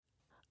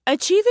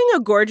Achieving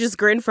a gorgeous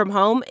grin from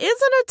home isn't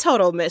a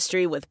total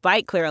mystery with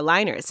Bite Clear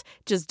aligners.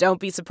 Just don't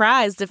be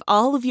surprised if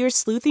all of your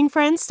sleuthing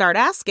friends start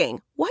asking,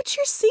 "What's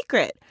your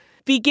secret?"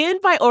 Begin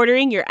by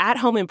ordering your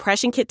at-home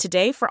impression kit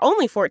today for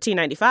only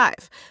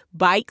 $14.95.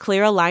 Bite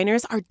Clear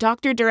aligners are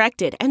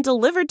doctor-directed and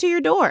delivered to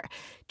your door.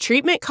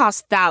 Treatment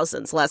costs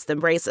thousands less than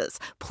braces.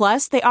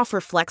 Plus, they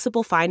offer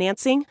flexible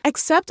financing,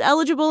 accept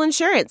eligible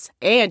insurance,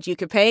 and you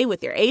can pay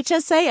with your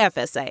HSA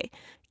FSA.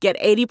 Get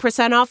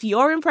 80% off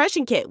your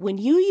impression kit when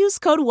you use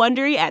code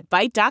WONDERY at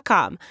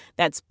Byte.com.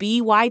 That's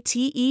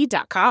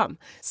BYTE.com.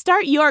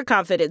 Start your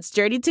confidence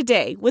journey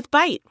today with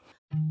Byte.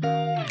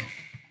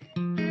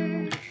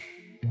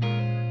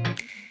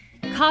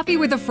 Coffee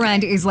with a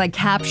friend is like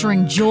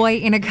capturing joy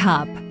in a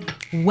cup.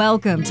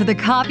 Welcome to the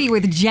Coffee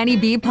with Jenny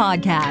B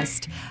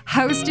podcast,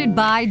 hosted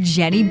by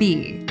Jenny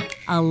B,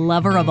 a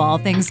lover of all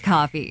things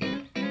coffee.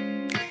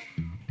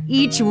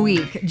 Each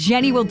week,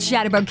 Jenny will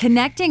chat about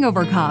connecting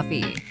over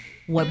coffee,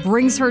 what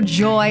brings her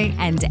joy,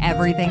 and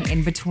everything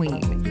in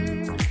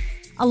between.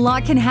 A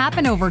lot can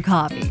happen over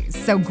coffee,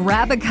 so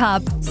grab a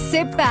cup,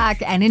 sit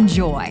back, and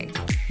enjoy.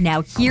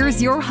 Now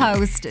here's your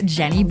host,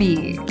 Jenny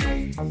B.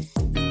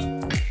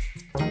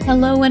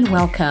 Hello and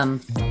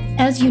welcome.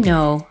 As you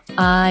know,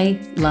 I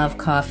love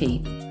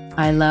coffee.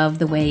 I love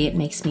the way it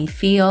makes me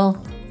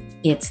feel.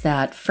 It's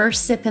that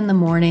first sip in the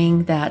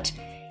morning that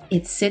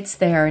it sits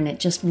there and it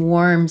just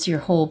warms your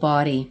whole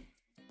body.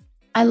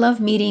 I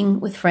love meeting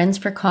with friends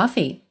for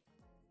coffee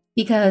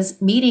because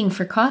meeting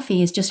for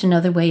coffee is just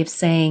another way of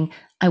saying,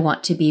 I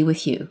want to be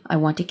with you. I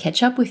want to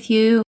catch up with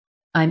you.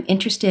 I'm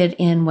interested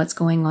in what's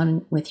going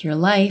on with your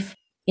life.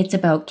 It's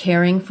about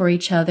caring for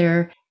each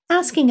other,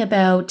 asking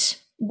about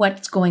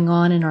what's going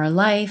on in our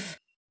life,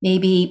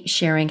 maybe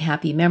sharing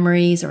happy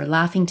memories or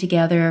laughing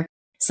together,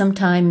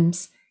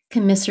 sometimes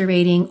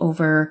commiserating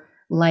over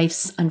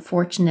life's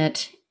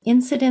unfortunate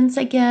incidents,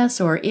 I guess,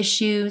 or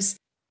issues,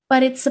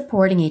 but it's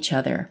supporting each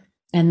other.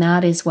 And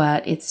that is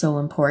what it's so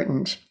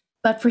important.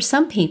 But for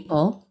some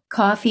people,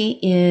 coffee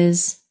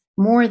is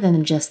more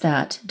than just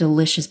that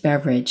delicious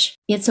beverage.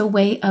 It's a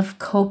way of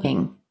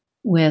coping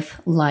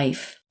with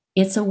life.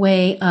 It's a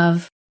way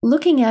of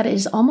looking at it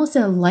as almost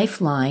a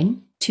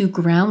lifeline to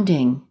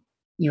grounding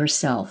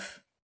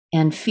yourself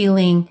and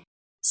feeling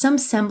some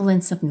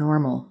semblance of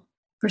normal.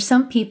 For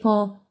some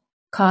people,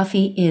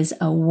 coffee is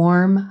a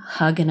warm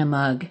hug in a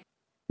mug.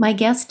 My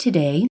guest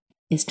today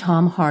is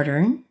Tom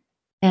Hardern,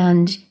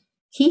 and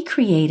he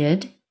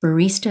created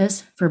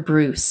Baristas for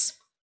Bruce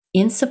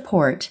in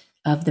support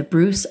of the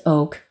Bruce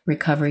Oak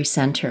Recovery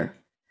Center.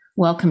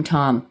 Welcome,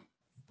 Tom.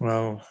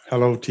 Well,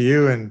 hello to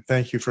you, and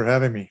thank you for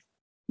having me.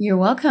 You're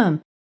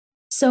welcome.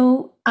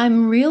 So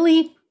I'm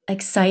really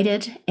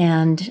excited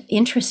and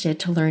interested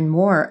to learn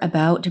more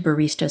about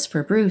Baristas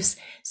for Bruce.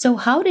 So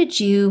how did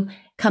you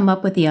come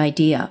up with the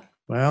idea?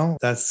 Well,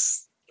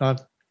 that's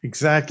not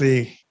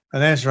exactly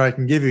an answer I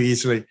can give you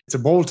easily. It's a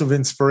bolt of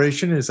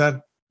inspiration. Is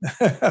that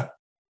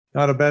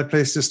not a bad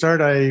place to start?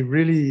 I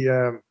really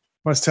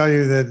must tell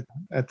you that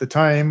at the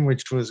time,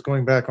 which was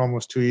going back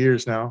almost 2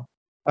 years now,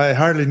 I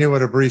hardly knew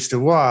what a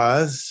barista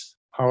was.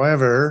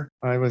 However,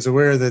 I was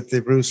aware that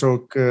the Bruce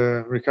Oak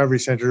Recovery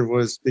Center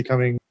was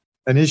becoming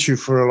an issue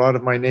for a lot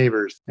of my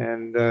neighbors,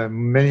 and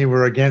many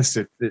were against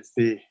it. It's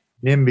the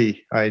NIMBY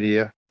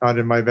idea, not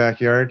in my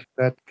backyard.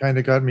 That kind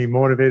of got me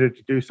motivated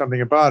to do something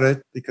about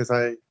it because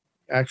I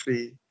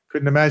actually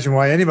couldn't imagine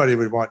why anybody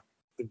would want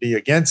to be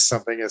against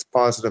something as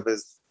positive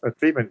as a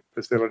treatment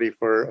facility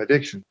for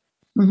addiction.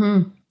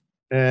 Mm-hmm.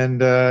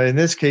 And in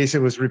this case,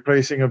 it was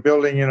replacing a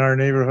building in our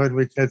neighborhood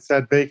which had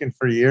sat vacant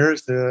for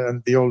years,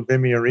 the old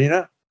Vimy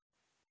Arena,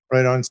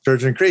 right on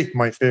Sturgeon Creek,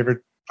 my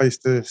favorite place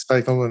to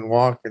cycle and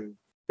walk and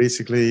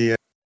basically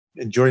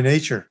enjoy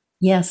nature.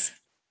 Yes.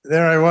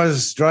 There I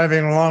was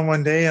driving along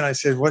one day and I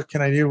said, what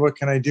can I do? What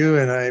can I do?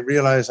 And I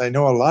realized I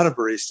know a lot of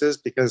baristas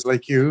because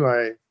like you,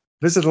 I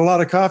visit a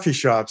lot of coffee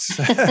shops.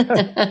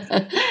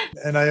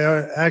 And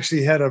I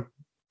actually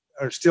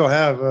still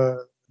have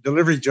a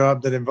delivery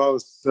job that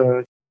involves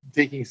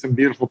taking some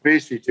beautiful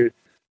pastry to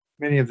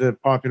many of the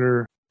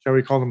popular, shall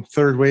we call them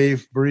third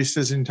wave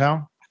baristas in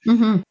town.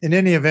 Mm-hmm. In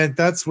any event,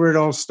 that's where it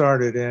all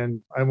started.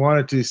 And I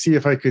wanted to see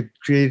if I could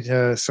create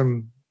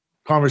some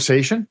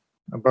conversation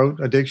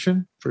about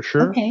addiction, for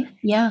sure. Okay,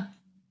 yeah.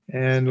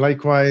 And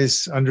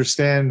likewise,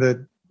 understand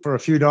that for a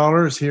few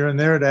dollars here and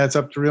there, it adds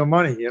up to real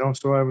money,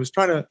 So I was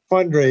trying to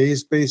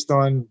fundraise based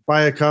on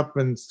buy a cup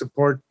and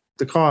support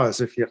the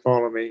cause, if you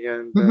follow me.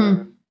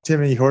 And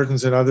Timmy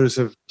Hortons and others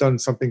have done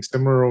something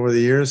similar over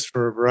the years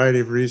for a variety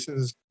of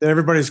reasons.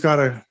 Everybody's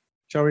got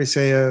shall we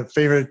say, a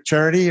favorite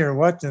charity or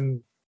what?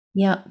 And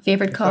yeah,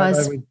 favorite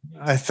cause.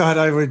 I thought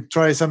I would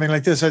try something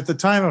like this. At the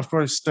time, of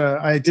course,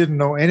 I didn't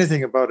know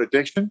anything about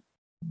addiction,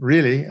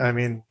 really. I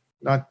mean,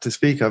 not to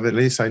speak of, at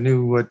least. I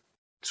knew what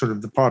sort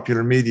of the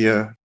popular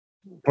media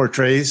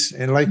portrays.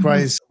 And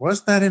likewise,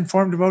 wasn't that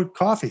informed about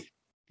coffee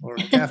or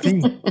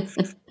caffeine.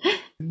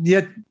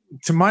 Yet,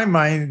 to my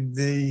mind,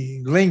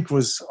 the link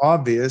was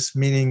obvious,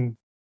 meaning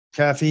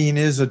caffeine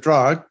is a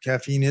drug,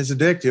 caffeine is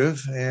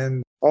addictive,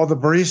 and all the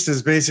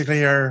baristas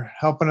basically are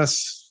helping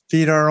us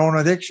feed our own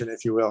addiction,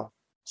 if you will.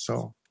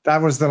 So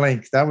that was the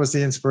link. That was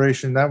the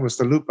inspiration. That was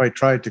the loop I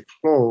tried to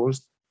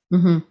close.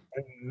 Mm-hmm.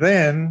 And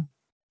then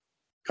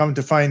come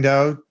to find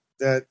out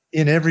that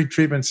in every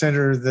treatment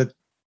center that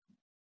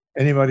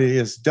anybody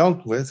has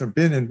dealt with or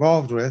been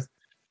involved with,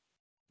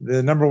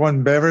 the number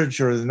one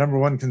beverage or the number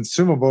one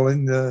consumable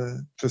in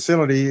the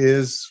facility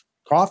is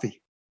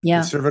coffee. Yeah.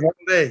 We serve it all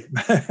day.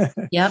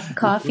 Yep.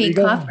 Coffee.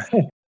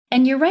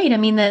 And you're right. I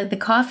mean, the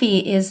coffee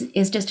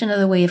is just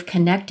another way of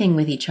connecting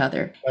with each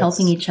other,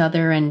 helping each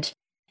other, and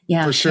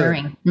sharing. Sure.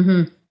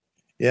 Mm-hmm.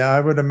 Yeah, I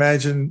would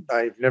imagine,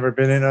 I've never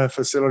been in a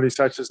facility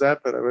such as that,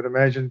 but I would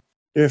imagine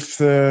if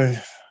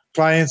the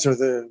clients or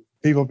the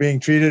people being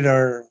treated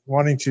are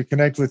wanting to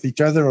connect with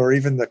each other, or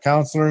even the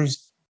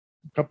counselors,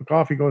 a cup of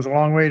coffee goes a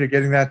long way to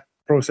getting that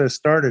process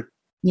started.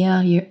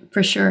 Yeah,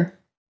 for sure.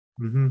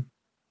 Mm-hmm.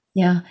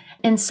 Yeah.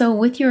 And so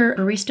with your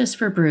Baristas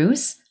for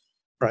Bruce,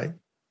 right.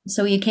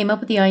 So you came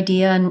up with the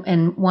idea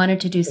and wanted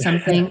to do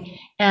something.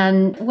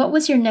 And what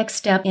was your next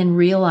step in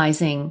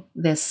realizing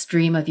this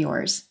dream of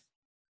yours?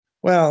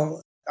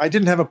 Well, I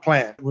didn't have a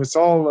plan. It was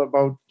all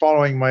about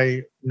following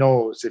my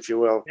nose, if you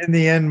will. In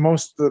the end,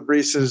 most of the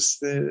baristas,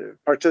 the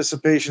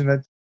participation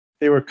that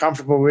they were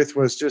comfortable with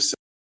was just,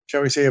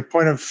 shall we say, a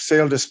point of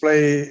sale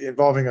display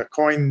involving a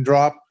coin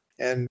drop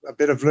and a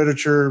bit of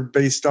literature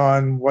based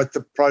on what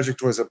the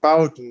project was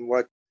about and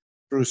what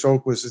Bruce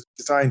Oak was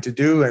designed to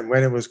do and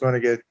when it was going to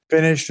get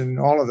finished and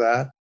all of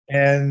that.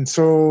 And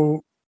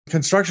so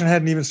construction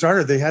hadn't even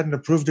started. They hadn't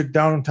approved it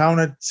downtown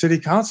at City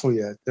Council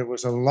yet. There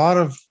was a lot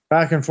of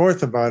back and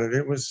forth about it.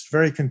 It was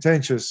very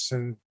contentious.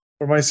 And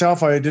for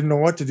myself, I didn't know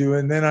what to do.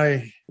 And then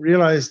I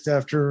realized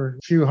after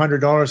a few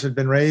 $100s had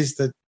been raised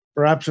that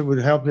perhaps it would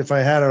help if I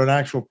had an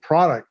actual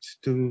product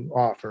to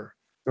offer.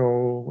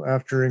 So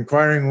after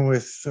inquiring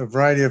with a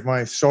variety of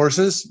my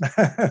sources,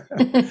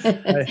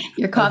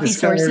 your coffee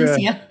sources,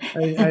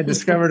 I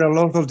discovered a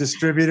local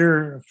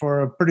distributor for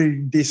a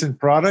pretty decent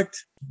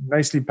product,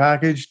 nicely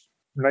packaged,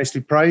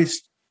 nicely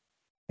priced.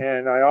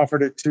 And I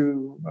offered it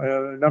to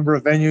a number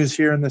of venues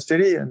here in the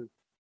city. And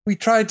we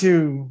tried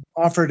to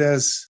offer it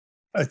as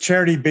a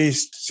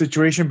charity-based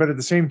situation, but at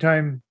the same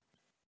time,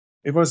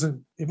 it was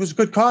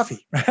good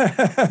coffee.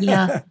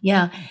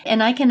 Yeah.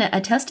 And I can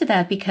attest to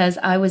that because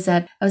I was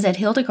at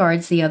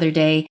Hildegard's the other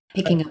day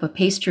picking up a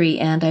pastry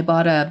and I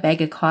bought a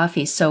bag of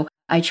coffee. So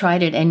I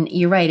tried it and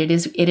you're right, it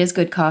is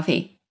good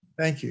coffee.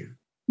 Thank you.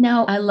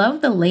 Now, I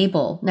love the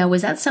label. Now,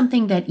 was that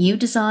something that you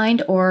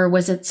designed or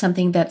was it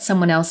something that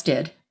someone else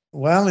did?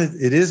 Well,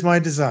 it is my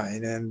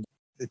design and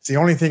it's the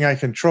only thing I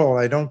control.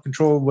 I don't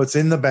control what's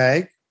in the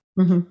bag.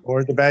 Mm-hmm.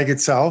 Or the bag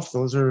itself.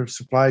 Those are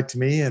supplied to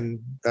me, and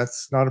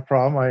that's not a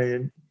problem.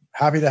 I'm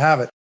happy to have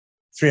it.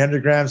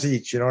 300 grams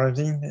each, you know what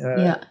I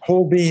mean?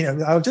 Whole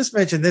bean. I'll just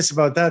mention this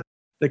about that.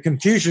 The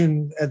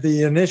confusion at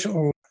the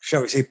initial,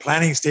 shall we say,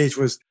 planning stage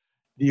was,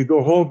 do you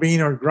go whole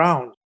bean or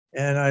ground?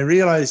 And I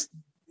realized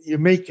you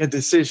make a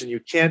decision.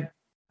 You can't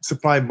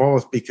supply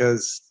both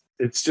because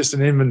it's just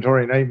an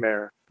inventory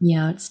nightmare.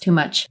 Yeah, it's too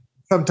much.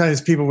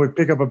 Sometimes people would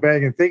pick up a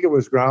bag and think it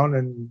was ground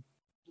and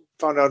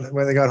found out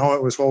when they got home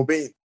it was whole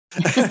bean.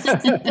 And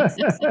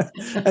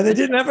they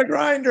didn't have a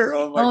grinder.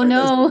 Oh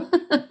no.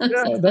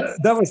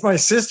 That was my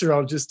sister.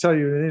 I'll just tell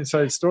you an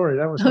inside story.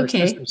 That was my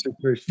sister's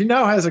situation. She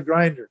now has a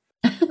grinder.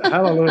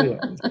 Hallelujah.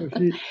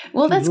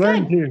 So that's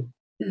good.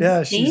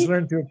 She's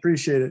learned to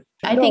appreciate it.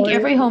 I think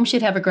every home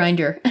should have a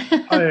grinder.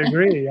 I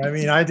agree. I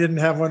mean, I didn't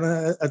have one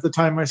at the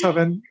time myself.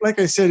 And like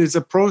I said, it's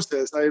a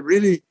process. I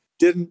really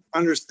didn't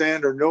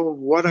understand or know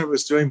what I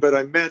was doing, but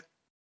I met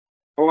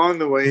along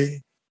the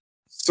way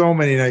so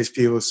many nice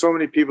people, so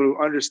many people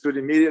who understood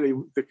immediately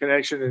the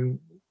connection and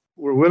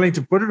were willing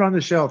to put it on the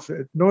shelf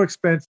at no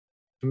expense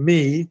to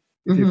me,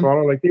 if you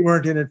follow. Like they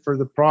weren't in it for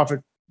the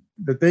profit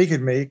that they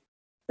could make.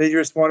 They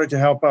just wanted to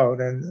help out.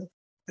 And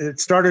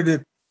it started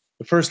at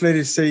the first lady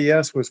to say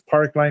yes was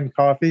Parkline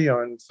Coffee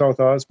on South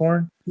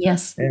Osborne.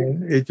 Yes.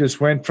 And it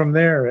just went from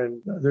there.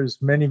 And there's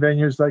many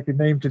venues I could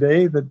name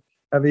today that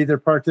have either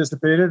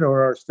participated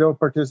or are still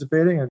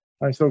participating. And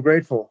I'm so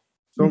grateful,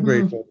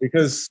 grateful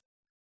because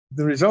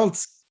the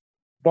results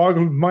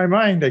boggled my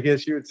mind, I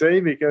guess you would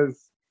say,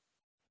 because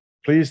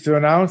pleased to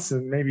announce,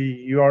 and maybe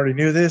you already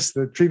knew this,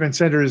 the treatment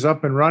center is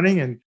up and running.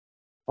 And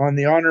on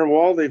the honor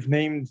wall, they've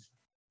named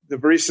the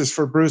Baristas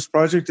for Bruce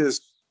project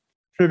as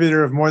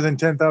contributor of more than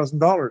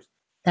 $10,000.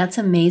 That's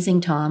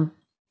amazing, Tom.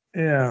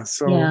 Yeah.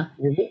 So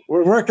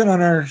we're working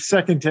on our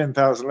second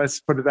 10,000.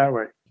 Let's put it that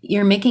way.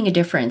 You're making a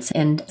difference.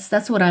 And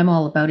that's what I'm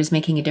all about, is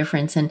making a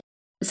difference. And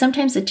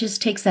sometimes it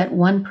just takes that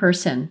one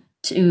person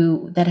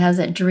that has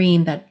that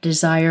dream, that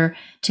desire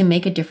to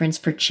make a difference,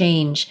 for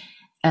change,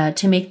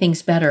 to make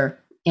things better.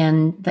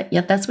 And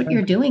that's what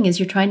you're doing, is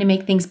you're trying to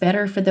make things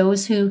better for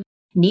those who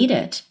need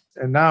it.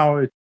 And now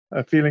it's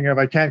a feeling of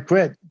I can't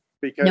quit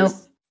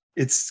because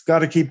it's got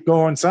to keep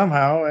going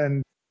somehow.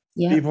 And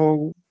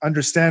people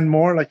understand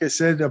more, like I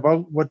said,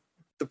 about what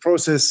the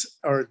process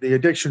or the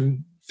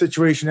addiction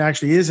situation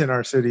actually is in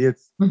our city.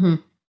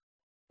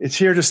 It's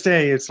here to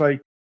stay. It's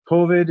like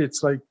COVID.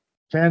 It's like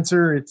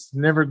cancer. It's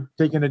never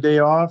taken a day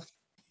off.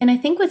 And I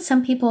think with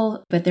some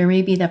people, but there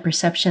may be that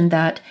perception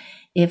that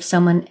if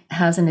someone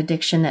has an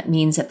addiction, that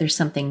means that there's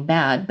something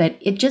bad, but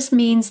it just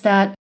means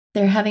that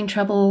they're having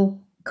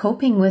trouble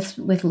coping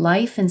with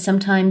life. And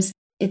sometimes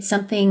it's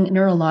something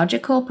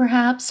neurological,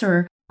 perhaps,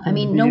 or I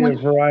mean, no one. A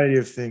variety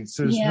of things.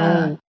 There's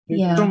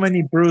so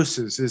many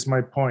Bruces is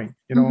my point.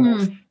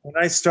 When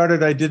I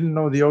started, I didn't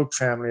know the Oak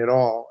family at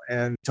all.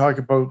 And talk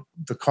about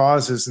the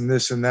causes and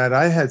this and that.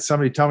 I had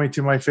somebody tell me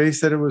to my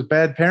face that it was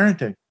bad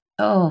parenting.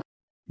 Oh,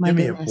 my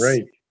goodness. Give me a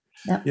break.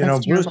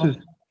 That's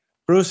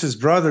Bruce's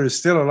brother is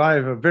still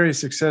alive, a very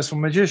successful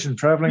magician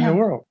traveling the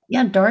world.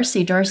 Yeah,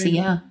 Darcy,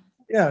 yeah.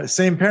 Yeah,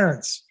 same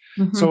parents.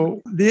 Mm-hmm.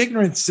 So the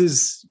ignorance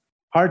is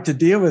hard to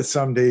deal with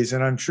some days,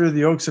 and I'm sure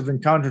the Oaks have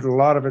encountered a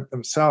lot of it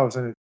themselves.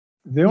 And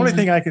the only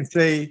thing I can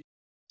say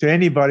to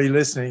anybody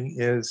listening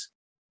is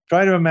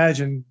try to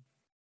imagine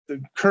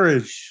the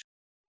courage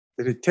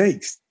that it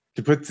takes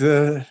to put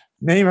the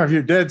name of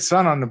your dead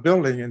son on the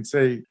building and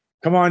say,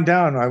 come on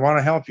down, I want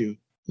to help you.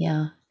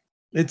 Yeah.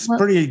 It's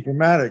pretty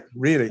dramatic,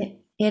 really.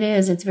 It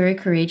is. It's very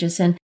courageous.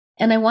 And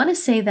I want to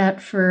say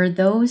that for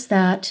those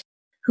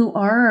who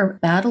are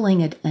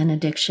battling an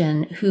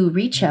addiction, who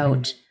reach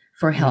out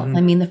for help.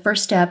 I mean, the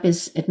first step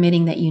is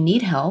admitting that you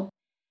need help.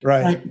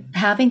 Right. But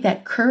having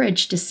that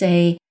courage to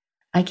say,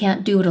 I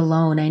can't do it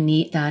alone. I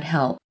need that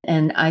help.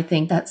 And I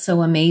think that's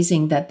so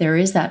amazing that there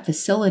is that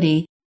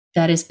facility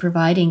that is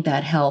providing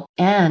that help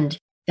and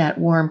that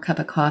warm cup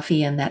of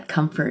coffee and that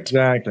comfort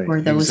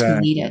for those who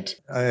need it.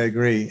 I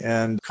agree.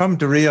 And come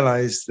to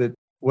realize that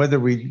whether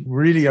we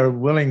really are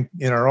willing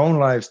in our own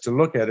lives to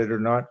look at it or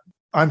not,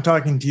 I'm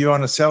talking to you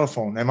on a cell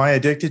phone. Am I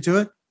addicted to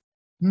it?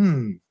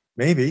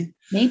 Maybe.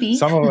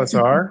 Some of us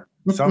are.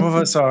 Some of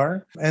us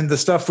are. And the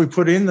stuff we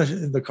put in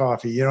the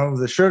coffee,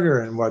 the sugar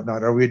and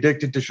whatnot. Are we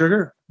addicted to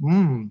sugar?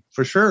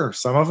 For sure.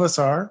 Some of us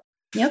are.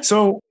 Yep.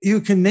 So you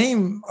can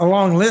name a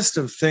long list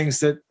of things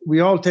that we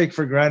all take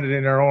for granted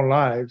in our own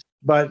lives.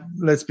 But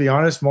let's be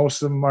honest,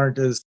 most of them aren't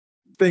as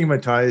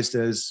stigmatized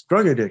as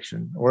drug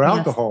addiction or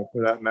alcohol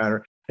for that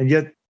matter. And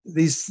yet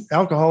these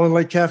alcohol,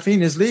 like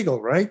caffeine, is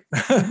legal, right?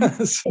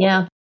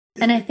 Yeah.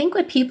 And I think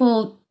what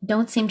people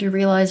don't seem to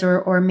realize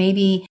or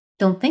maybe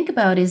don't think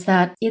about is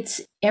that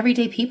it's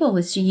everyday people.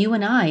 It's you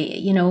and I,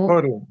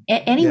 totally.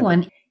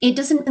 Anyone. Yeah. It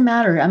doesn't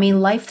matter. I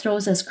mean, life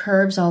throws us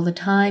curves all the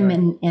time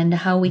and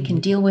how we can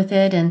deal with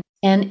it. And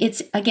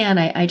it's, again,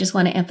 I just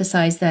want to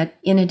emphasize that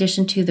in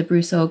addition to the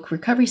Bruce Oak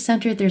Recovery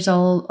Center, there's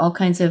all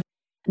kinds of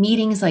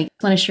meetings. I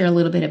want to share a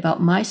little bit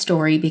about my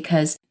story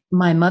because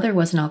my mother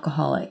was an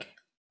alcoholic.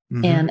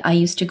 And I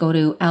used to go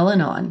to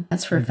Al-Anon.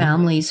 That's for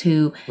families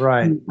who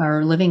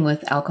are living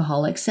with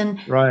alcoholics. And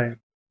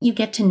you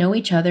get to know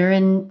each other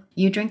and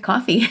you drink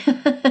coffee.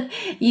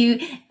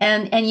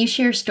 you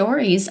share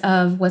stories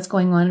of what's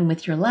going on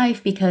with your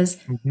life because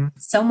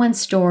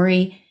someone's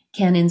story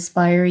can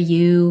inspire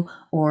you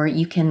or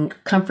you can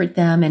comfort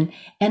them. And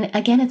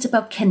again, it's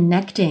about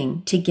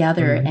connecting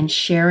together and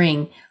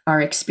sharing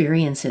our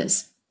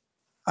experiences.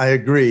 I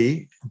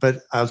agree.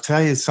 But I'll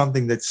tell you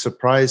something that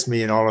surprised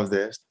me in all of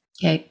this.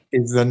 Okay.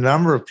 Is the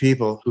number of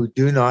people who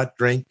do not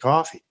drink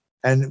coffee.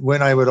 And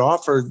when I would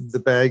offer the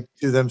bag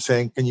to them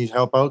saying, can you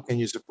help out? Can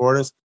you support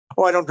us?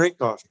 Oh, I don't drink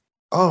coffee.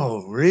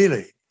 Oh,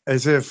 really?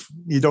 As if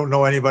you don't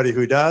know anybody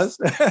who does.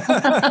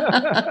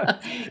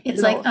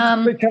 It's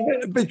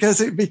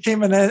because it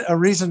became a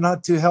reason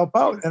not to help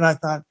out. And I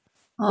thought,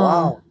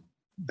 wow,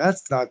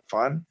 that's not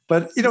fun.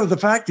 But, the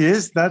fact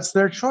is, that's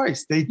their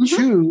choice. They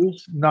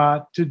choose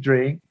not to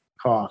drink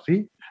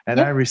coffee. And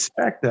I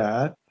respect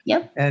that.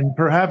 Yep. And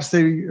perhaps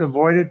they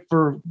avoid it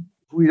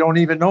we don't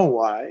even know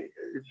why.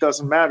 It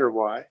doesn't matter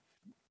why.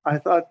 I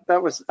thought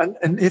that was,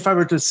 and if I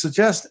were to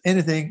suggest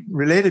anything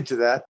related to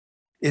that,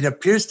 it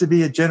appears to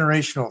be a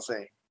generational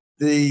thing.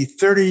 The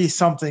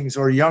 30-somethings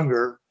or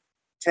younger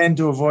tend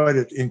to avoid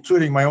it,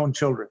 including my own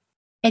children.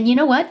 And you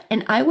know what?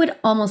 And I would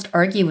almost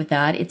argue with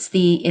that. It's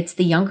the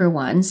younger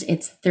ones,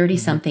 it's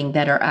 30-something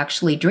that are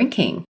actually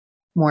drinking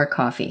more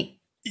coffee.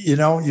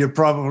 You're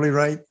probably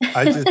right.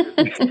 I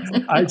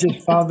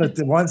just found that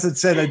the ones that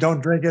said I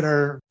don't drink it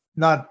are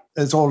not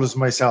as old as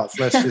myself,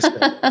 let's just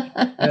say.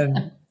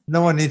 And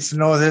no one needs to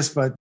know this,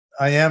 but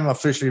I am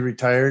officially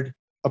retired.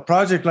 A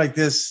project like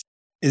this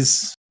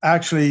is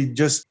actually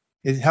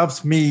it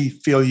helps me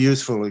feel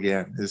useful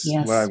again, is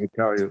what I would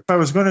tell you. If I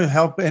was going to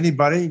help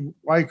anybody,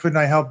 why couldn't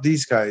I help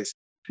these guys?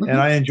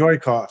 And I enjoy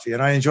coffee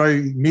and I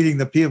enjoy meeting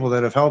the people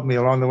that have helped me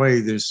along the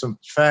way. There's some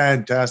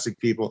fantastic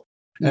people.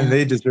 And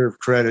they deserve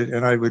credit.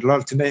 And I would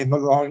love to name a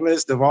long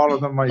list of all of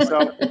them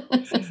myself.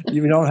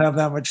 You don't have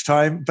that much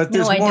time, but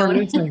there's more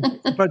listening.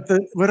 But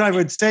what I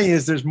would say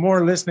is there's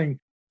more listening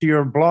to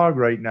your blog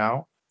right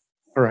now,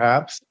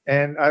 perhaps.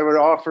 And I would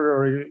offer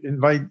or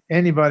invite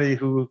anybody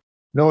who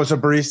knows a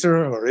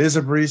barista or is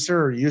a barista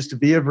or used to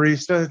be a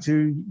barista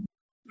to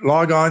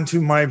log on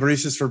to my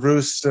Baristas for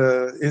Bruce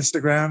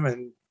Instagram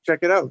and check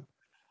it out.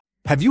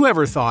 Have you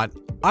ever thought,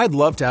 I'd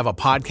love to have a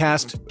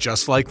podcast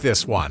just like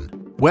this one?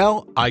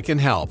 Well, I can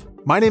help.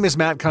 My name is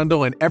Matt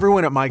Kundle, and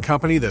everyone at my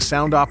company, the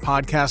Sound Off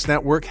Podcast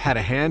Network, had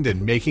a hand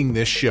in making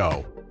this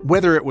show.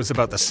 Whether it was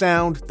about the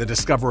sound, the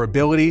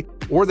discoverability,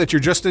 or that you're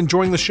just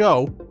enjoying the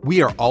show,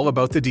 we are all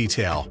about the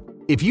detail.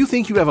 If you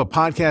think you have a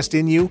podcast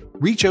in you,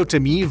 reach out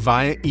to me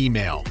via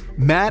email,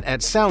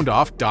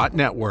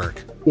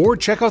 matt@soundoff.network, or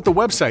check out the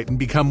website and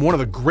become one of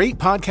the great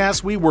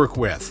podcasts we work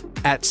with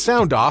at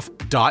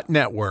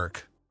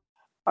soundoff.network.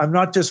 I'm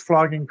not just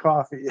flogging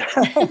coffee.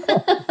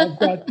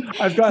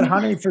 I've got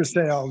honey for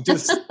sale.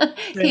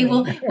 Okay,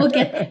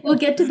 we'll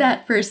get to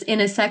that first in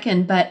a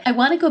second, but I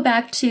want to go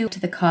back to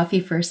the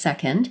coffee for a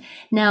second.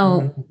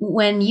 Now,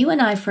 when you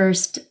and I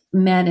first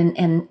met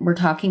and we're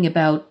talking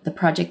about the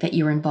project that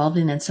you were involved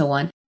in and so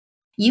on,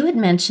 you had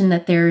mentioned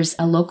that there's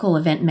a local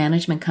event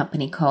management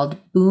company called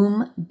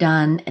Boom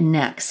Done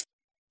Next.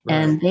 Right.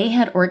 And they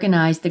had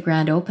organized the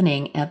grand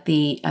opening at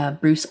the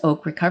Bruce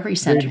Oak Recovery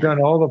Center. They've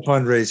done all the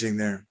fundraising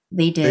there.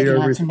 They did. They are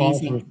That's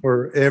responsible amazing.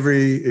 for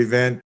every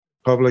event,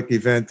 public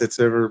event that's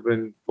ever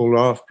been pulled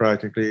off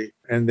practically.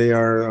 And they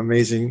are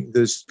amazing.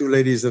 There's two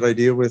ladies that I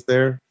deal with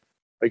there.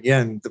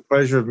 Again, the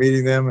pleasure of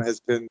meeting them has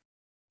been,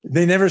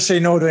 they never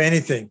say no to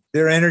anything.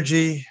 Their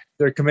energy,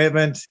 their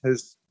commitment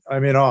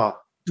I'm in awe,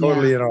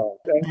 totally in awe.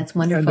 That's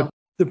wonderful. And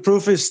the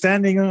proof is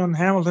standing on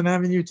Hamilton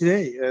Avenue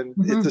today. And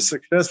it's a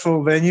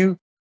successful venue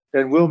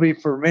and will be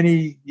for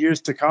many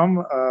years to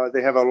come.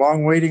 They have a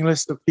long waiting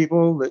list of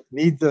people that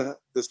need the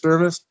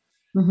service.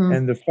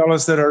 And the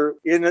fellows that are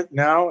in it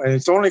now, and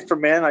it's only for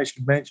men, I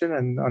should mention,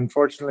 and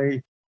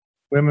unfortunately,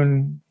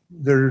 women,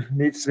 there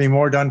needs to be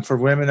more done for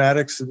women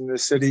addicts in the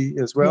city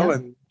as well. Yeah,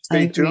 and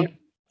stay tuned.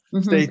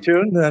 Stay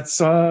tuned.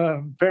 That's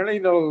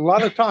apparently a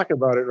lot of talk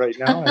about it right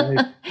now.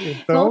 And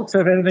if the folks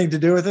have anything to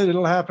do with it,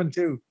 it'll happen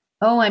too.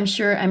 Oh, I'm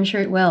sure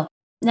it will.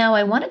 Now,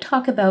 I want to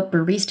talk about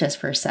baristas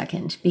for a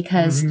second,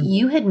 because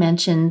you had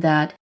mentioned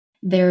that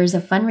there's a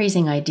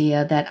fundraising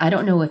idea that I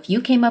don't know if you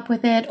came up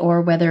with it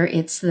or whether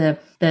it's the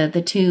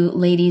two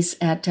ladies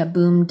at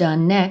Boom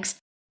Done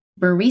Next.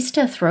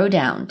 Barista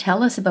Throwdown.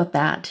 Tell us about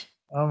that.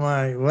 Oh,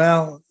 my.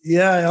 Well,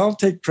 yeah, I'll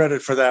take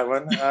credit for that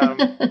one.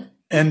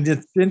 And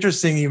it's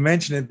interesting you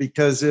mention it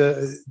because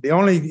the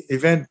only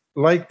event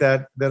like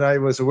that I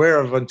was aware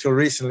of until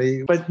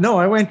recently. But no,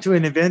 I went to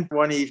an event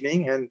one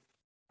evening, and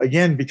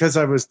again, because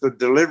I was the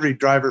delivery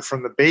driver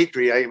from the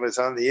bakery, I was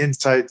on the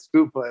inside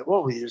scoop.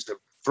 Here's the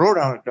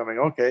Throwdown coming.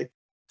 Okay.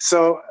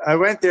 So I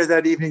went there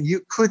that evening. You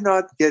could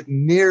not get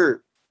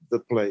near the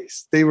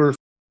place. They were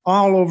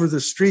all over the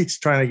streets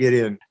trying to get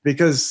in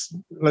because,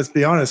 let's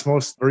be honest,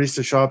 most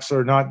barista shops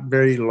are not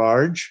very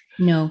large.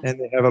 No. And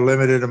they have a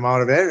limited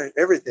amount of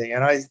everything.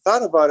 And I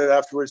thought about it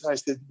afterwards and I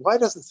said, why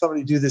doesn't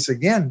somebody do this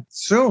again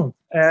soon?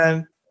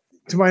 And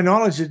to my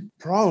knowledge, it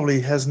probably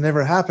has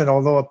never happened,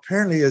 although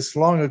apparently as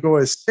long ago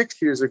as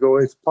 6 years ago,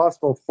 it's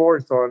possible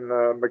Fourth on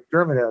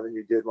McDermott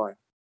Avenue did one.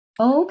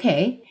 Oh,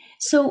 okay.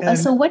 So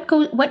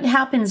what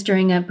happens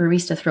during a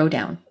Barista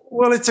Throwdown?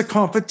 Well, it's a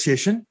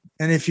competition.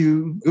 And if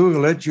you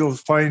Google it, you'll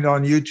find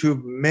on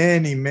YouTube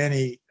many,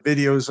 many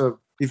videos of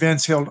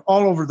events held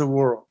all over the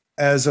world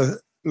as a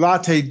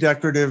latte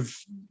decorative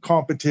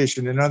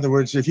competition. In other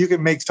words, if you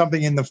can make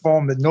something in the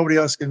foam that nobody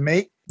else can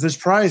make, there's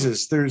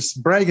prizes, there's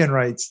bragging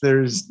rights,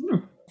 there's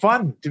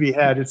fun to be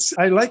had.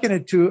 I liken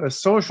it to a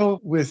social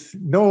with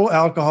no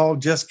alcohol,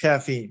 just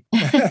caffeine.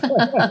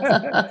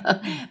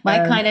 My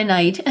kind of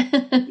night.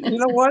 You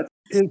know what?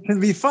 It can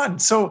be fun.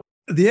 So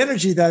the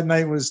energy that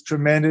night was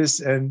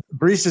tremendous, and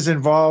baristas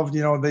involved,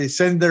 they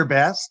send their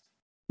best,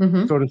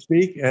 so to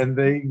speak, and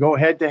they go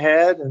head to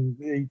head and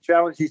they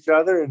challenge each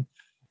other, and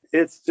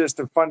it's just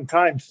a fun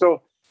time.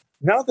 So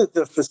now that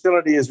the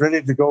facility is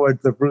ready to go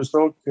at the Bruce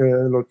Oak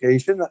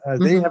location,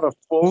 they have a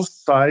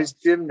full-size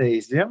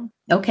gymnasium.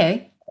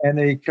 Okay. And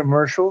a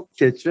commercial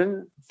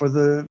kitchen for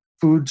the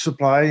food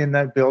supply in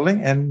that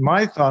building. And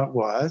my thought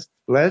was,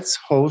 let's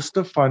host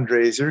a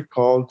fundraiser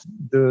called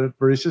the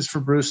Baristas for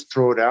Bruce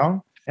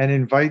Throwdown and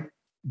invite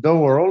the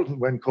world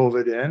when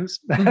COVID ends.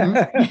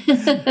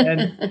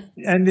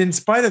 and in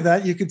spite of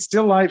that, you could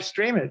still live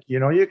stream it.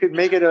 You could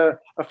make it a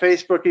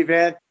Facebook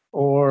event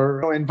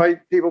or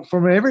invite people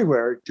from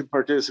everywhere to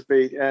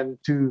participate and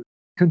to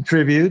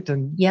contribute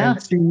and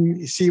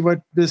see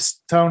what this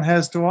town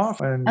has to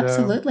offer. And,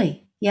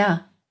 absolutely.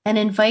 Yeah. And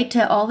invite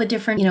to all the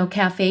different,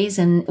 cafes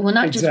and, well,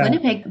 not just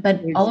Winnipeg, but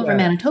all over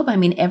Manitoba. I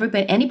mean,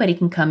 anybody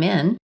can come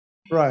in,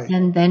 right,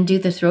 and then do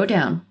the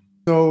throwdown.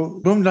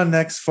 So Boom Done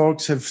Next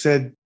folks have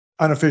said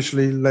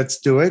unofficially, let's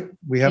do it.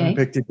 We haven't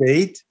picked a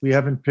date. We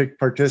haven't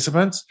picked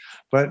participants.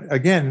 But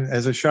again,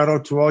 as a shout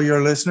out to all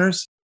your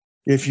listeners,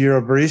 if you're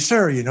a barista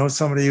or you know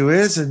somebody who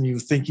is and you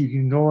think you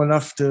can know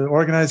enough to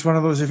organize one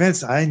of those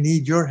events, I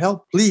need your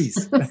help,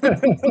 please.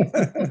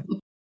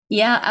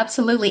 Yeah,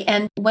 absolutely.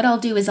 And what I'll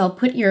do is I'll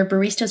put your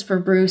Baristas for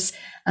Bruce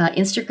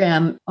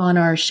Instagram on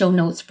our show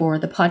notes for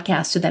the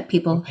podcast so that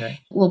people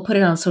will put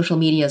it on social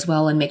media as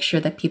well and make sure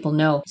that people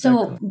know.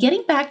 So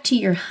getting back to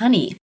your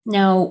honey.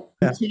 Now,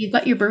 so you've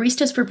got your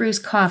Baristas for Bruce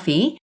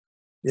coffee.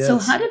 Yes. So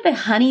how did the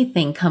honey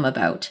thing come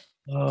about?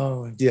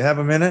 Oh, do you have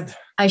a minute?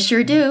 I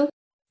sure do.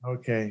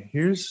 Okay,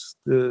 here's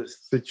the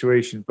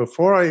situation.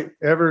 Before I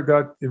ever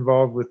got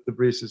involved with the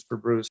Baristas for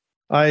Bruce,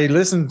 I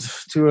listened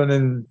to an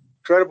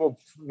incredible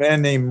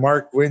man named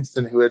Mark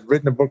Winston who had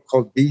written a book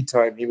called Bee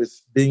Time. He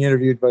was being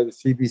interviewed by the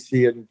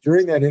CBC. And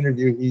during that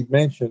interview, he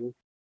mentioned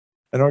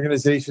an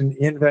organization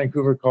in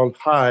Vancouver called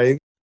Hive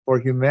for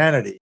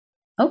Humanity.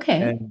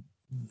 Okay. And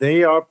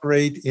they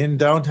operate in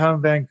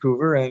downtown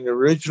Vancouver. And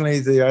originally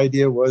the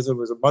idea was it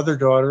was a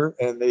mother-daughter,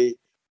 and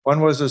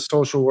one was a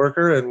social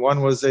worker and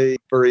one was a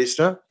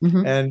barista.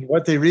 Mm-hmm. And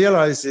what they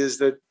realized is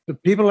that the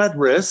people at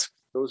risk,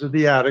 those are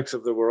the addicts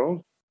of the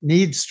world,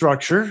 need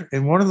structure.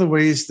 And one of the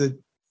ways that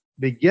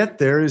they get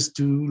there is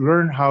to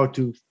learn how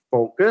to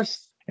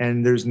focus.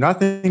 And there's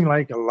nothing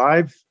like a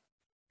live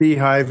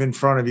beehive in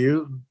front of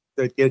you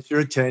that gets your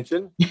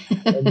attention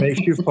and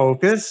makes you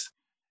focus.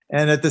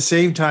 And at the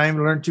same time,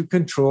 learn to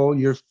control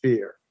your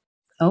fear.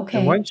 Okay.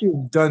 And once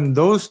you've done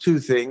those two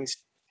things,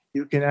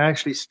 you can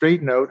actually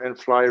straighten out and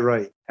fly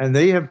right. And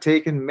they have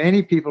taken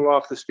many people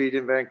off the street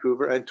in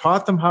Vancouver and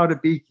taught them how to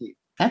beekeep.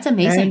 That's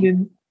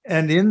amazing.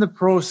 And in the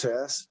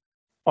process,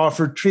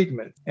 offered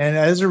treatment. And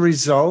as a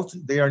result,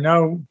 they are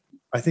now,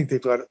 I think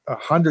they've got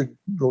 100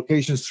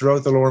 locations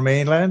throughout the Lower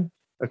Mainland,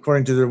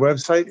 according to their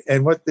website.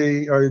 And what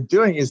they are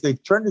doing is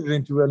they've turned it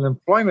into an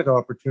employment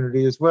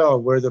opportunity as well,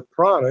 where the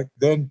product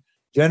then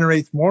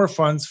generates more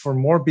funds for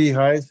more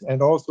beehives,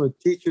 and also it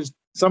teaches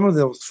some of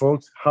those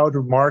folks how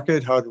to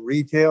market, how to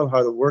retail,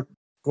 how to work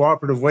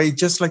cooperative way,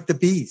 just like the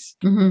bees.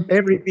 Mm-hmm.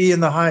 Every bee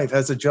in the hive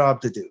has a job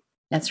to do.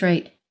 That's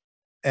right.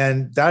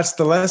 And that's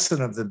the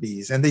lesson of the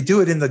bees. And they do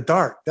it in the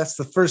dark. That's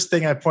the first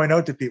thing I point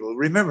out to people.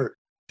 Remember,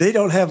 they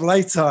don't have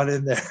lights on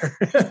in there.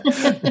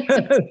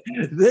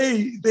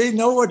 They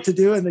know what to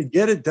do and they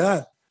get it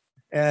done.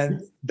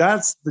 And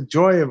that's the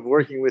joy of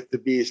working with the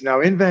bees. Now,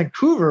 in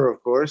Vancouver,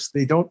 of course,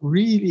 they don't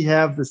really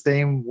have the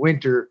same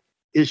winter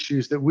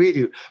issues that we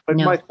do. But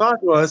my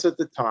thought was at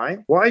the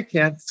time, why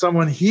can't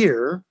someone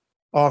here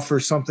offer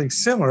something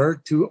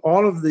similar to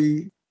all of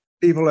the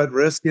people at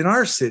risk in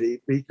our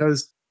city?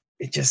 Because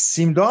it just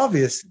seemed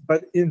obvious.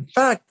 But in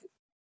fact,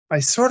 I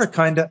sort of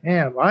kind of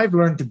am. I've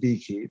learned to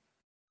beekeep.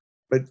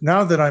 But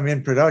now that I'm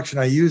in production,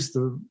 I use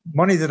the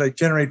money that I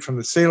generate from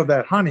the sale of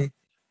that honey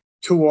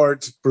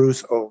towards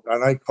Bruce Oak.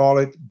 And I call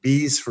it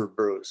Bees for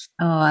Bruce.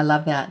 Oh, I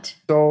love that.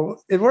 So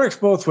it works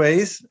both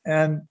ways.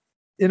 And,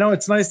 you know,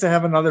 it's nice to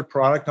have another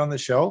product on the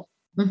shelf.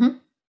 Mm-hmm.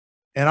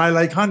 And I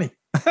like honey.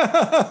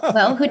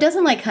 Well, who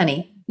doesn't like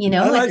honey? You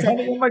know, I like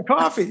honey in my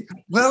coffee.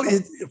 Well,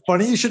 it's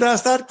funny you should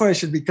ask that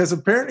question, because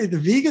apparently the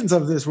vegans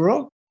of this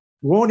world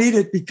won't eat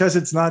it because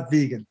it's not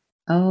vegan.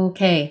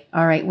 Okay.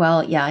 All right.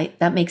 Well, yeah,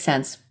 that makes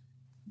sense.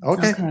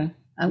 Okay.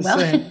 Well,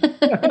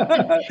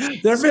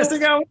 they're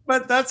missing out,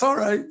 but that's all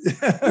right.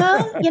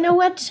 Well, you know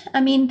what? I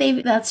mean,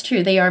 that's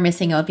true. They are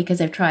missing out because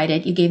I've tried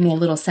it. You gave me a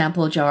little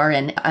sample jar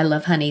and I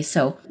love honey.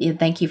 So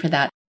thank you for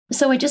that.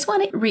 So I just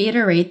want to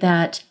reiterate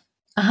that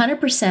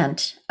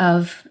 100%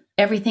 of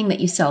everything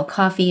that you sell,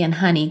 coffee and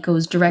honey,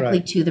 goes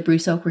directly to the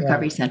Bruce Oak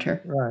Recovery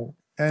Center. Right.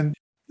 And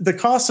the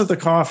cost of the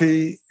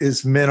coffee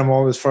is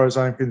minimal as far as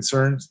I'm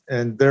concerned.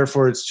 And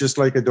therefore, it's just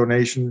like a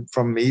donation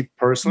from me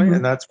personally. Mm-hmm.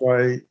 And that's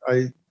why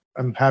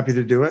I'm happy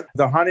to do it.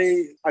 The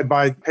honey,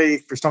 I pay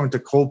for someone to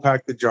cold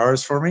pack the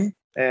jars for me.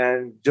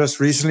 And just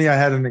recently, I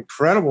had an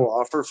incredible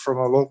offer from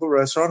a local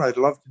restaurant I'd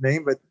love to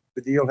name, but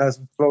the deal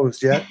hasn't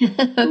closed yet.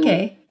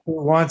 Okay.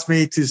 Who wants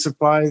me to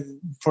supply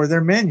for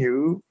their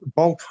menu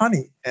bulk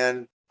honey.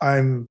 And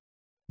I'm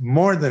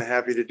more than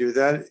happy to do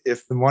that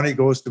if the money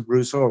goes to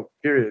Bruce Oak,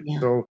 period. Yeah.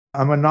 So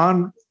I'm a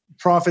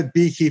non-profit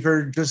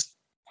beekeeper, just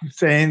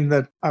saying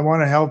that I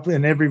want to help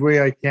in every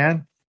way I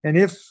can. And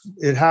if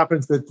it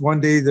happens that one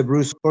day the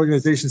Bruce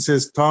organization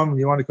says, Tom,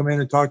 you want to come in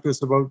and talk to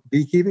us about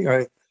beekeeping?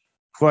 I'm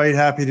quite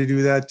happy to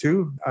do that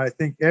too. I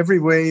think every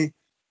way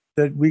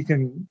that we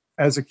can,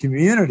 as a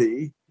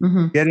community,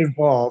 get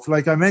involved.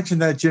 Like I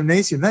mentioned, that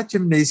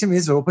gymnasium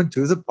is open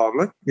to the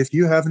public. If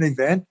you have an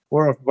event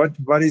or a bunch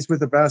of buddies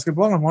with a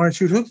basketball and want to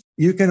shoot hoops,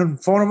 you can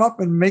phone them up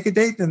and make a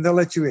date and they'll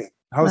let you in.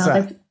 How's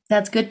that?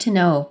 That's good to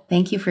know.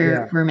 Thank you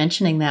for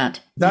mentioning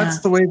that.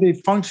 That's the way they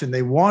function.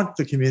 They want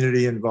the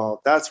community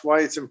involved. That's why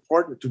it's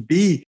important to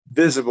be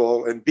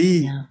visible and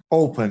be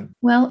open.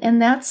 Well,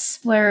 and that's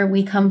where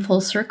we come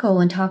full circle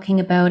in talking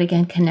about,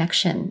 again,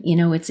 connection. You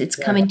know, it's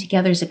coming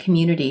together as a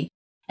community.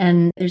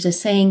 And there's a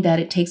saying that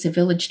it takes a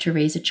village to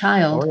raise a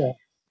child. Oh,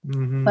 yeah.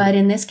 Mm-hmm. But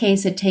in this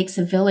case, it takes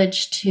a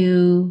village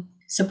to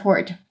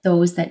support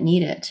those that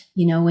need it.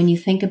 You know, when you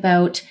think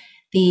about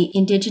the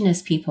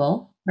Indigenous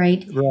people,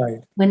 right?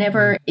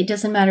 Whenever, it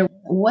doesn't matter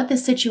what the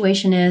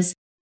situation is,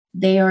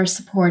 they are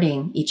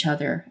supporting each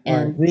other.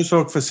 And Bruce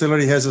Oak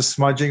facility has a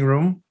smudging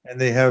room,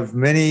 and they have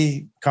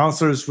many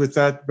counselors with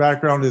that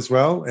background as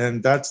well.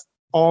 And that's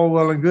all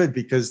well and good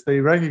because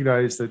they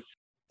recognize that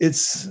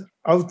it's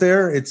out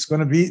there. It's going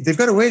to be, they've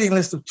got a waiting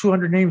list of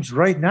 200 names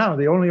right now.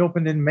 They only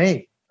opened in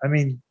May. I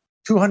mean,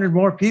 200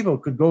 more people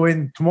could go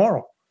in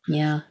tomorrow.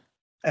 Yeah.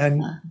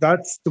 And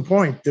that's the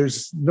point.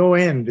 There's no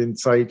end in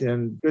sight.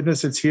 And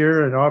goodness, it's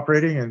here and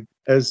operating. And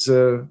as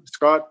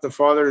Scott, the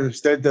father,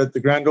 said at the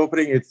grand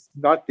opening, it's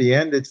not the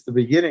end, it's the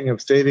beginning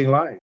of saving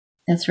lives.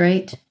 That's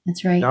right.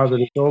 That's right. Now that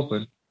it's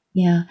open.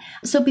 Yeah.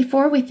 So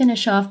before we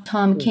finish off,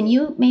 Tom, can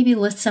you maybe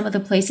list some of the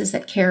places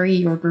that carry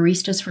your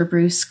Baristas for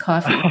Bruce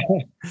coffee?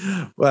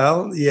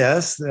 Well,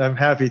 yes, I'm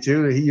happy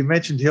to. You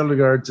mentioned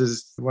Hildegard's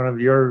as one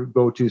of your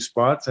go-to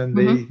spots, and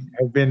they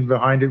have been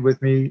behind it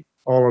with me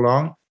all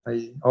along.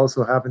 I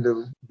also happen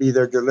to be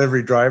their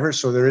delivery driver,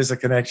 so there is a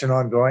connection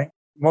ongoing.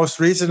 Most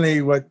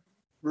recently, what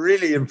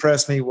really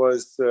impressed me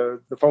was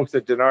the folks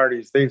at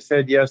Dinardi's. They've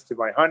said yes to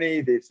my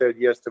honey. They've said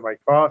yes to my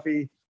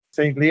coffee.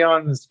 St.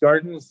 Leon's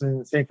Gardens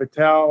in St.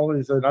 Vital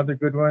is another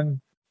good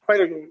one. Quite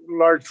a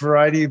large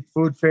variety of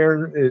food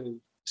fare in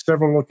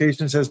several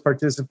locations has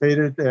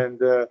participated,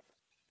 and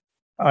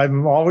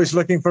I'm always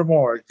looking for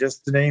more,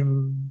 just to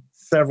name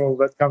several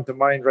that come to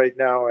mind right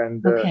now.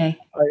 And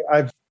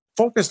I've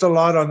focused a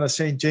lot on the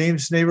St.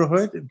 James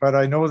neighborhood, but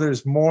I know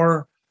there's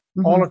more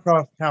all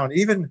across town.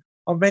 Even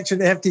I'll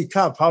mention Empty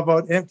Cup. How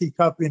about Empty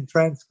Cup in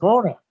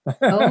Transcona?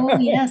 Oh,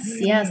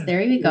 yes. There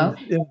you go.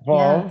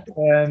 Involved.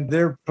 Yeah. And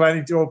they're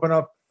planning to open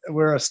up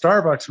where a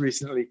Starbucks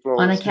recently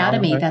closed. On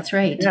Academy, that's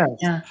right. Yes.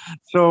 Yeah.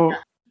 So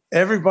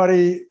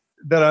everybody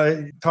that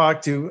I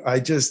talk to,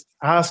 I just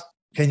ask,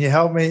 can you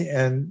help me?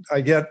 And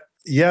I get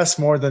yes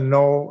more than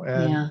no.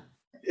 And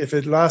if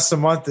it lasts a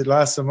month, it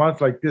lasts a month.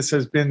 Like this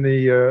has been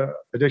the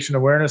Addiction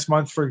Awareness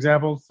Month, for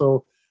example.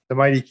 So the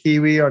Mighty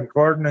Kiwi on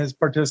Gordon has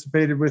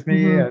participated with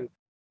me, and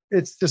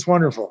it's just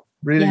wonderful.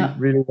 Really,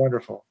 really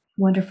wonderful.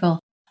 Wonderful.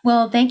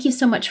 Well, thank you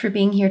so much for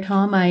being here,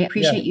 Tom. I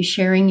appreciate you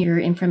sharing your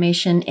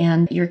information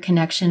and your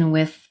connection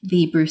with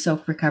the Bruce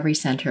Oak Recovery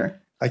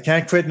Center. I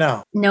can't quit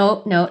now.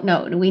 No.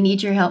 We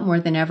need your help more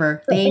than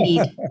ever.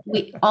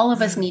 All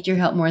of us need your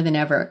help more than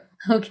ever.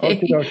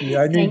 Okay.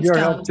 I need your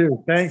help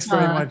too. Thanks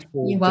very much.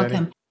 You're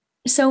welcome.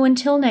 So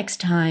until next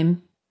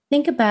time,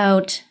 think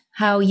about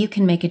how you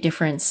can make a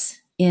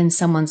difference in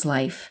someone's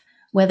life,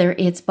 whether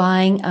it's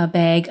buying a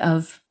bag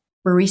of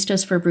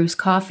Baristas for Bruce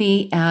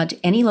coffee at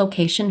any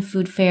location,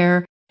 food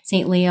fair,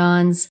 St.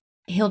 Leon's,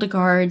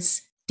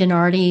 Hildegard's,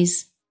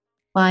 Dinardi's,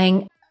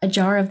 buying a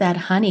jar of that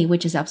honey,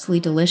 which is absolutely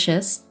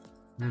delicious,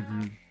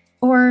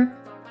 or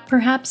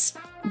perhaps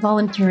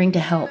volunteering to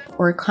help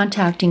or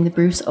contacting the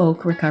Bruce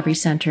Oak Recovery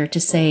Center to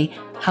say,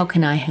 how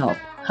can I help?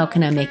 How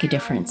can I make a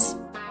difference?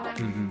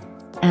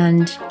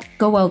 And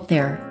go out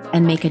there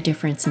and make a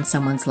difference in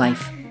someone's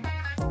life.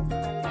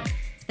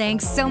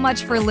 Thanks so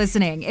much for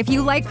listening. If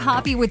you like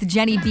Coffee with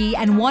Jenny B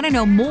and want to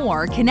know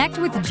more, connect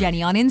with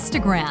Jenny on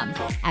Instagram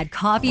at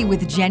Coffee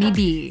with Jenny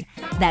B.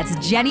 That's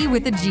Jenny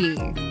with a G.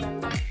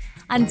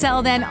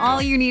 Until then,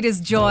 all you need is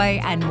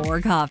joy and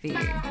more coffee.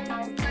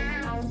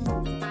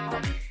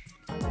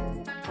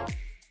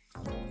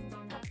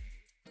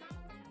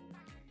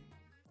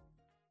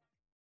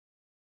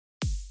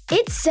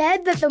 It's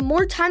said that the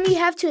more time you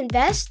have to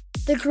invest,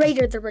 the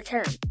greater the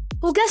return.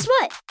 Well, guess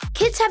what?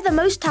 Kids have the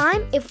most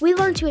time if we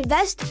learn to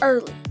invest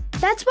early.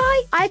 That's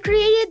why I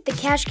created the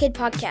Cash Kid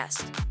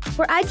podcast,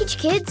 where I teach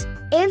kids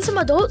and some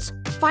adults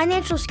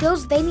financial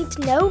skills they need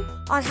to know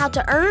on how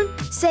to earn,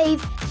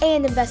 save,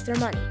 and invest their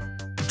money.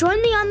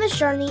 Join me on this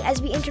journey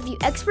as we interview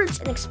experts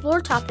and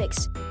explore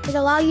topics that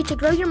allow you to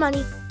grow your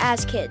money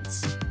as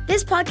kids.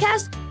 This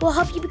podcast will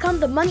help you become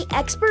the money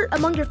expert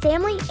among your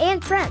family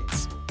and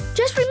friends.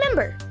 Just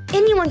remember,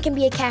 anyone can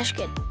be a cash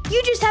kid.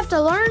 You just have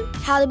to learn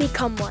how to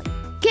become one.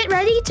 Get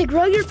ready to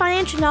grow your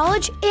financial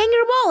knowledge and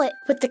your wallet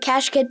with the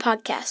Cash Kid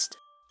podcast.